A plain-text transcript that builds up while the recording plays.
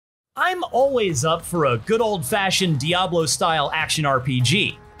I'm always up for a good old-fashioned Diablo-style action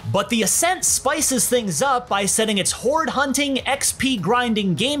RPG, but the Ascent spices things up by setting its horde-hunting,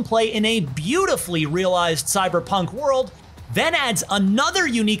 XP-grinding gameplay in a beautifully realized cyberpunk world, then adds another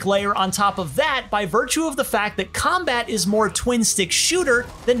unique layer on top of that by virtue of the fact that combat is more twin-stick shooter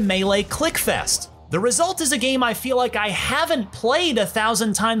than melee clickfest. The result is a game I feel like I haven't played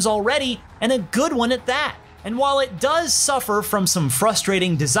 1,000 times already, and a good one at that. And while it does suffer from some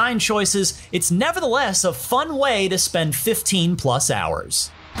frustrating design choices, it's nevertheless a fun way to spend 15 plus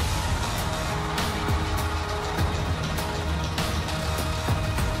hours.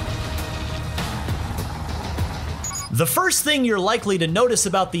 The first thing you're likely to notice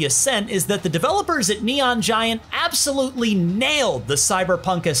about the Ascent is that the developers at Neon Giant absolutely nailed the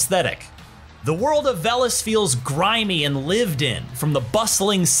cyberpunk aesthetic. The world of Veles feels grimy and lived in, from the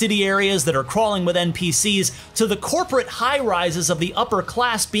bustling city areas that are crawling with NPCs to the corporate high-rises of the upper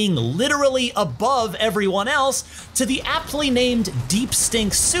class being literally above everyone else, to the aptly named deep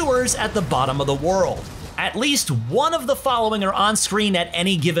stink sewers at the bottom of the world. At least one of the following are on screen at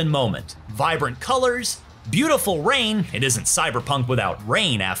any given moment: vibrant colors, beautiful rain, it isn't cyberpunk without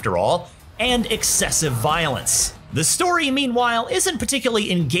rain after all, and excessive violence. The story, meanwhile, isn't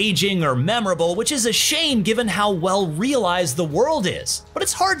particularly engaging or memorable, which is a shame given how well realized the world is. But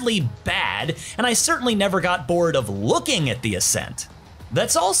it's hardly bad, and I certainly never got bored of looking at the Ascent.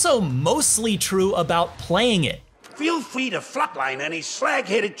 That's also mostly true about playing it. Feel free to flatline any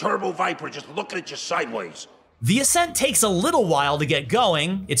slag-headed turbo viper just looking at you sideways. The Ascent takes a little while to get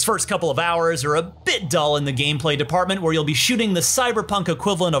going. Its first couple of hours are a bit dull in the gameplay department, where you'll be shooting the cyberpunk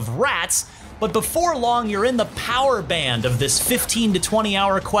equivalent of rats, but before long you're in the power band of this 15 to 20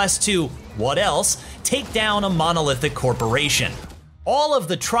 hour quest to, what else, take down a monolithic corporation. All of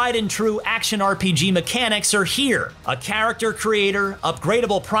the tried and true action RPG mechanics are here: a character creator,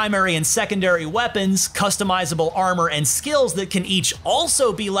 upgradable primary and secondary weapons, customizable armor and skills that can each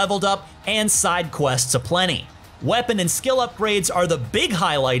also be leveled up, and side quests aplenty. Weapon and skill upgrades are the big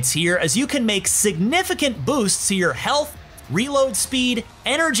highlights here, as you can make significant boosts to your health, reload speed,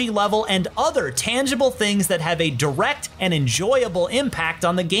 energy level, and other tangible things that have a direct and enjoyable impact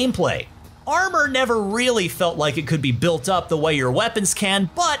on the gameplay. Armor never really felt like it could be built up the way your weapons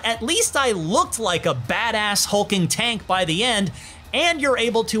can, but at least I looked like a badass hulking tank by the end, and you're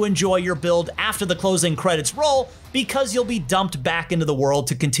able to enjoy your build after the closing credits roll because you'll be dumped back into the world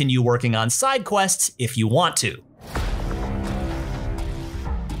to continue working on side quests if you want to.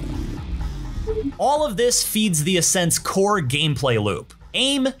 All of this feeds the Ascent's core gameplay loop: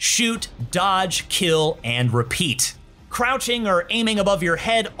 aim, shoot, dodge, kill, and repeat. Crouching or aiming above your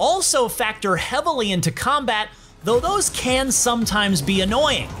head also factor heavily into combat, though those can sometimes be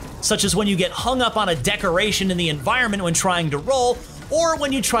annoying, such as when you get hung up on a decoration in the environment when trying to roll, or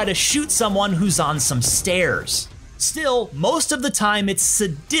when you try to shoot someone who's on some stairs. Still, most of the time it's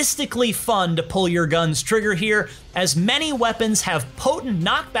sadistically fun to pull your gun's trigger here, as many weapons have potent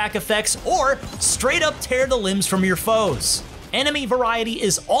knockback effects or straight up tear the limbs from your foes. Enemy variety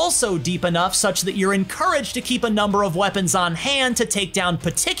is also deep enough such that you're encouraged to keep a number of weapons on hand to take down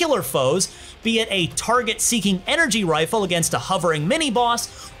particular foes, be it a target-seeking energy rifle against a hovering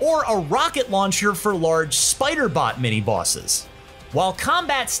mini-boss, or a rocket launcher for large spider-bot mini-bosses. While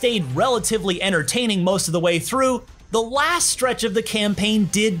combat stayed relatively entertaining most of the way through, the last stretch of the campaign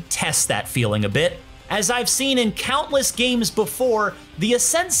did test that feeling a bit. As I've seen in countless games before, the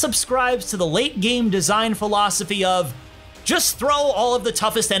Ascent subscribes to the late game design philosophy of just throw all of the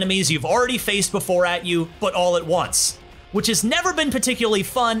toughest enemies you've already faced before at you, but all at once, which has never been particularly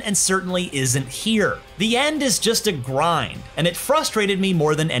fun and certainly isn't here. The end is just a grind, and it frustrated me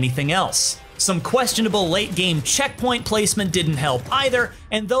more than anything else. Some questionable late-game checkpoint placement didn't help either,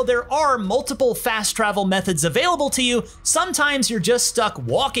 and though there are multiple fast travel methods available to you, sometimes you're just stuck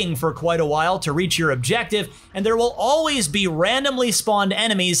walking for quite a while to reach your objective, and there will always be randomly spawned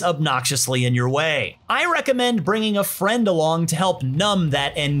enemies obnoxiously in your way. I recommend bringing a friend along to help numb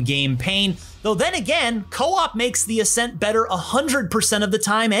that endgame pain, though then again, co-op makes the Ascent better 100% of the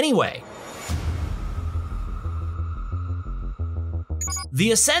time anyway.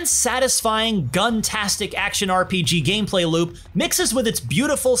 The Ascent's satisfying, gun-tastic action RPG gameplay loop mixes with its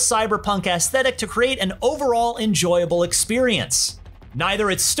beautiful cyberpunk aesthetic to create an overall enjoyable experience. Neither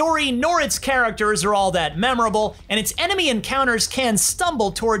its story nor its characters are all that memorable, and its enemy encounters can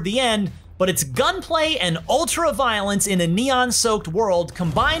stumble toward the end, but its gunplay and ultra-violence in a neon-soaked world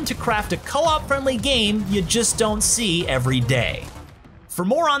combine to craft a co-op-friendly game you just don't see every day. For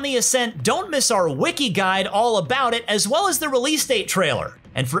more on the Ascent, don't miss our wiki guide all about it, as well as the release date trailer.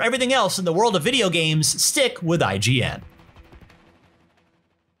 And for everything else in the world of video games, stick with IGN.